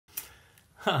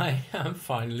Hi, I'm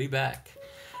finally back.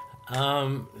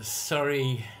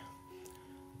 Sorry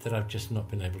that I've just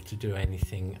not been able to do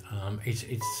anything.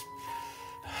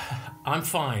 I'm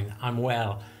fine. I'm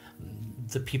well.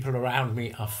 The people around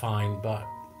me are fine, but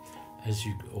as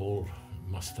you all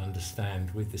must understand,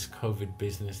 with this COVID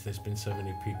business, there's been so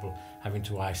many people having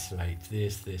to isolate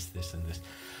this, and this,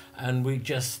 and we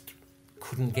just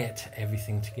couldn't get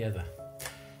everything together.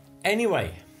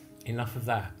 Anyway, enough of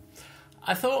that.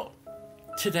 I thought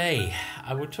today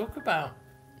I would talk about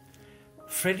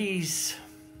Freddie's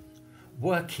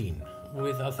working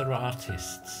with other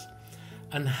artists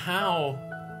and how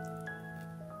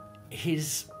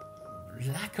his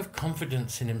lack of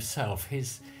confidence in himself,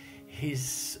 his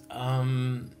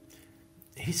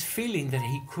feeling that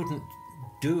he couldn't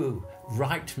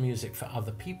write music for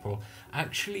other people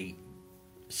actually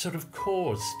sort of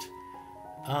caused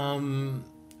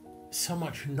so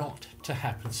much not to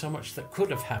happen, so much that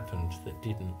could have happened that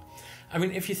didn't. I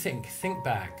mean, if you think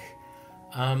back,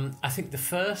 I think the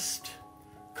first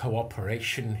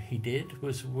cooperation he did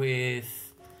was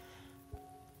with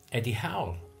Eddie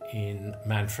Howell in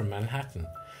Man from Manhattan.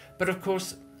 But of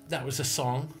course, that was a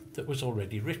song that was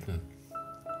already written.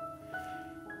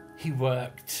 He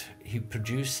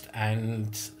produced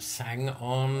and sang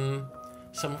on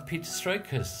some of Peter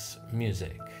Straker's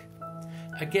music.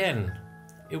 Again,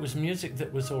 it was music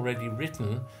that was already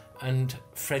written, and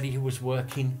Freddie was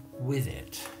working with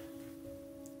it.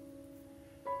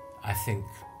 I think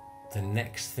the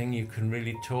next thing you can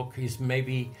really talk is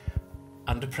maybe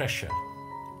Under Pressure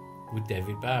with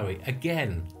David Bowie.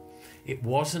 Again, it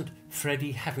wasn't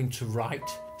Freddie having to write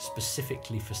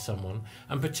specifically for someone,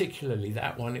 and particularly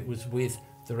that one, it was with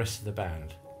the rest of the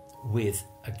band, with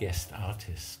a guest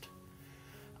artist.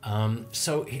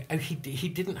 So he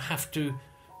didn't have to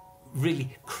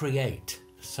really create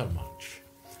so much.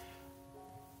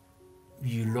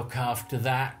 You look after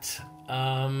that,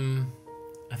 I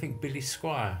think Billy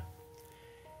Squier.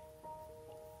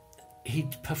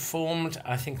 He'd performed,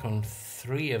 I think, on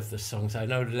 3 of the songs. I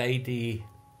know Lady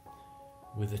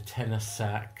with a tenor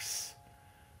sax.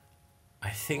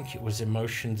 I think it was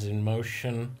Emotions in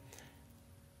Motion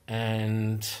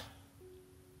and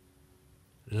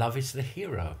Love is the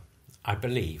Hero. I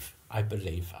believe.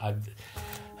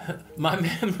 My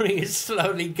memory is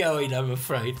slowly going, I'm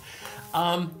afraid.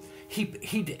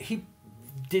 He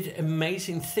did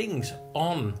amazing things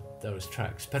on those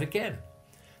tracks, but again,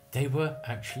 they were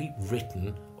actually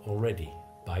written already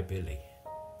by Billy.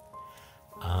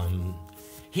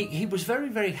 He was very,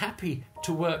 very happy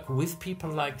to work with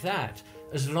people like that,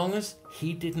 as long as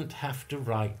he didn't have to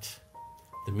write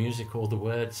the music or the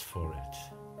words for it.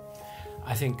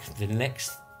 I think the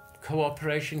next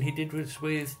cooperation he did was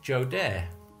with Joe Dare.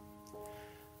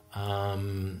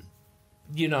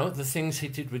 The things he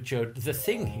did with Joe, the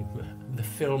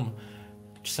film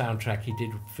soundtrack he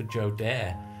did for Joe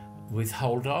Dare with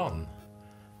Hold On.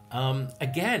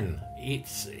 Again,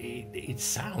 it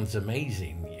sounds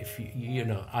amazing. If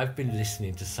I've been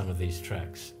listening to some of these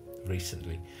tracks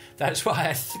recently. That's why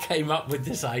I came up with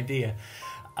this idea.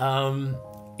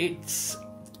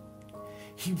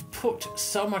 He put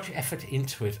so much effort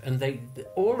into it, and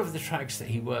all of the tracks that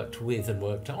he worked with and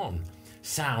worked on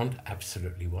sound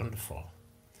absolutely wonderful.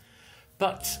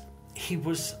 But he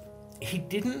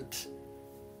didn't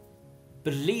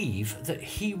believe that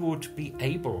he would be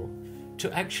able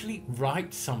to actually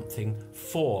write something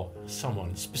for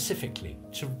someone specifically,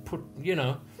 to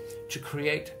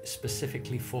create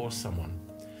specifically for someone.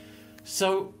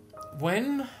 So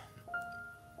when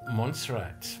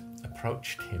Montserrat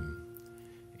approached him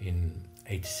in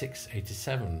 86,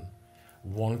 87,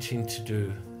 wanting to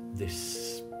do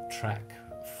this track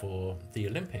for the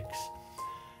Olympics,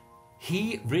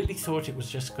 he really thought it was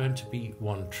just going to be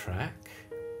one track.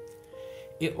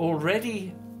 It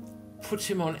already put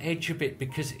him on edge a bit,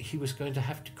 because he was going to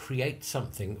have to create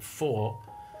something for,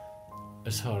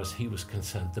 as far as he was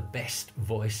concerned, the best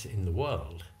voice in the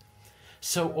world.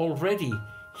 So already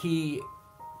he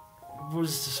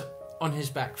was on his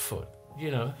back foot.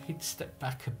 He'd step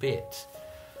back a bit.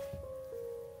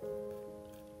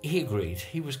 He agreed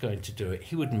he was going to do it.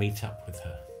 He would meet up with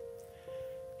her.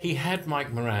 He had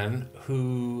Mike Moran,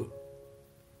 who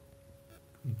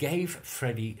gave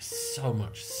Freddie so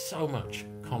much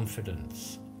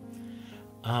confidence.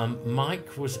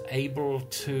 Mike was able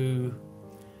to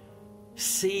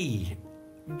see,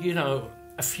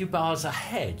 a few bars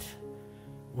ahead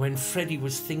when Freddie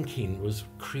was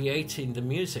creating the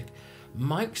music.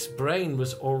 Mike's brain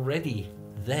was already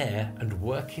there and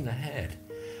working ahead.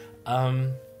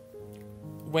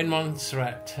 When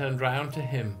Montserrat turned round to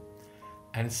him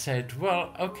and said,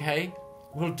 well, okay,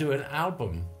 we'll do an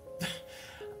album.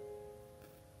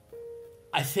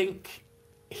 I think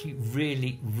he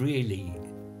really, really,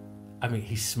 I mean,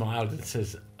 he smiled and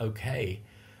says, okay,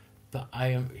 but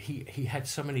he had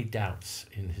so many doubts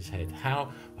in his head.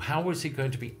 How was he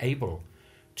going to be able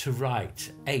to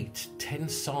write 8-10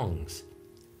 songs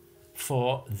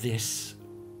for this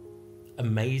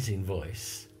amazing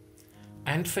voice?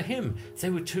 And for him, they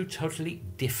were two totally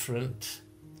different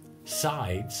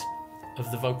sides of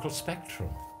the vocal spectrum.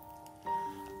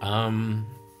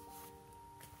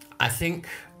 I think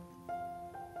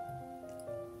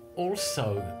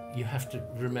also you have to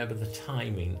remember the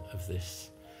timing of this.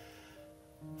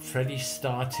 Freddie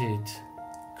started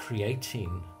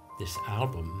creating this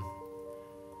album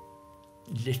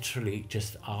literally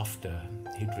just after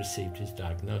he'd received his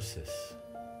diagnosis.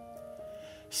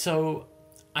 So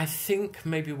I think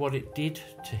maybe what it did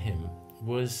to him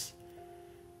was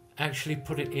actually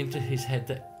put it into his head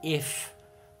that if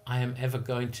I am ever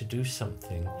going to do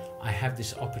something, I have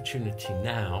this opportunity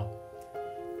now,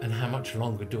 and how much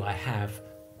longer do I have?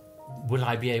 Will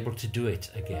I be able to do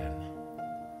it again?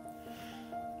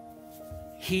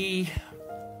 He,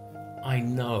 I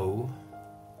know,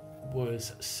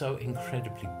 was so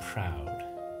incredibly proud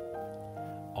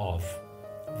of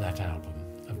that album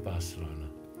of Barcelona.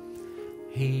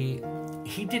 He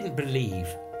didn't believe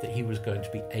that he was going to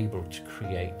be able to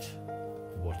create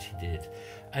what he did.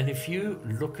 And if you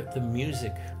look at the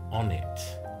music on it,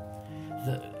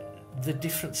 the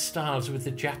different styles with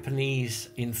the Japanese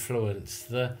influence,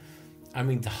 the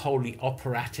wholly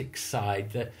operatic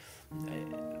side, the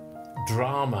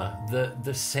drama,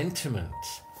 the sentiment,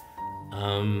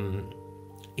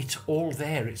 it's all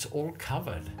there, it's all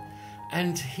covered.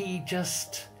 And he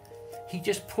just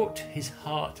put his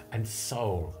heart and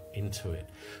soul into it.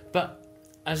 But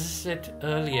as I said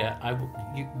earlier,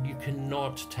 you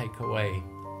cannot take away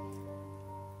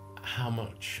how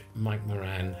much Mike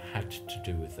Moran had to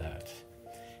do with that.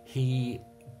 He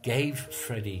gave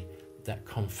Freddie that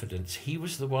confidence. He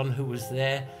was the one who was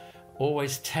there,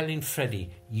 always telling Freddie,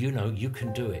 you know, you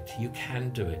can do it. You can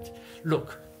do it.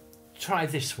 Look, try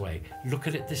this way. Look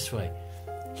at it this way.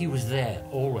 He was there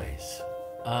always.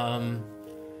 And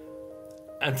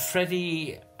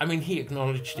Freddie, he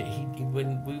acknowledged it.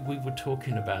 When we were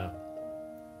talking about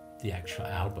the actual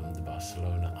album, the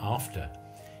Barcelona, after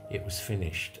it was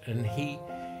finished, and he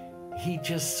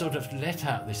just sort of let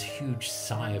out this huge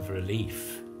sigh of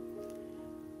relief.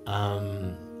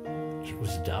 It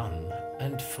was done,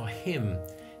 and for him,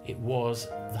 it was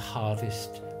the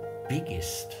hardest,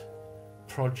 biggest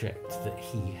project that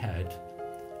he had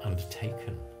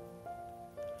undertaken.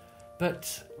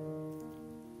 But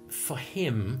for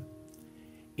him,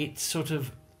 it sort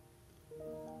of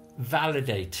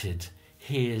validated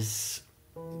his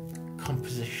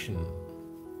composition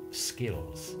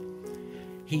skills.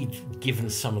 He'd given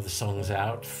some of the songs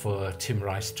out for Tim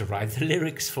Rice to write the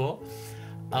lyrics for.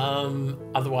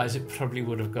 Otherwise, it probably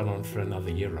would have gone on for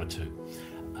another year or two.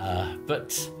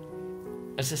 But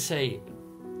as I say,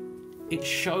 it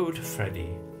showed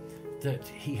Freddie that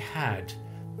he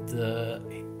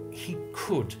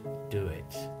could do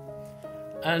it.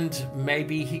 And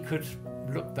maybe he could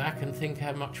look back and think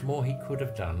how much more he could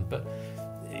have done, but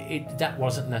that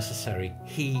wasn't necessary.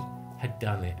 He had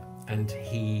done it, and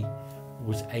he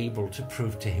was able to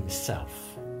prove to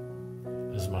himself,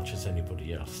 as much as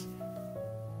anybody else,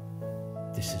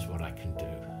 this is what I can do.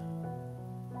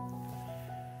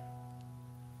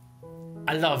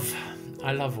 I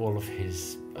love all of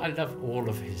his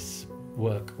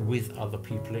work with other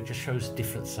people. It just shows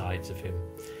different sides of him.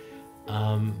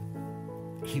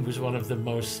 He was one of the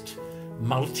most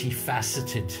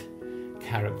multifaceted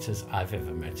characters I've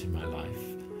ever met in my life.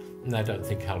 And I don't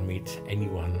think I'll meet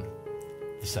anyone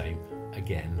the same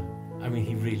again.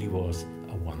 He really was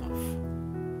a one-off.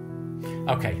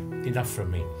 Okay, enough from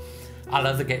me. I'll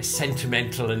either get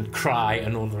sentimental and cry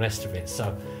and all the rest of it.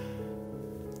 So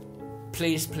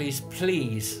please, please,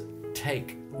 please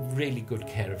take really good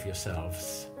care of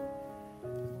yourselves.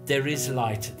 There is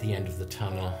light at the end of the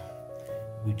tunnel.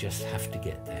 We just have to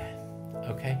get there,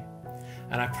 okay?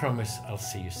 And I promise I'll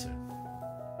see you soon.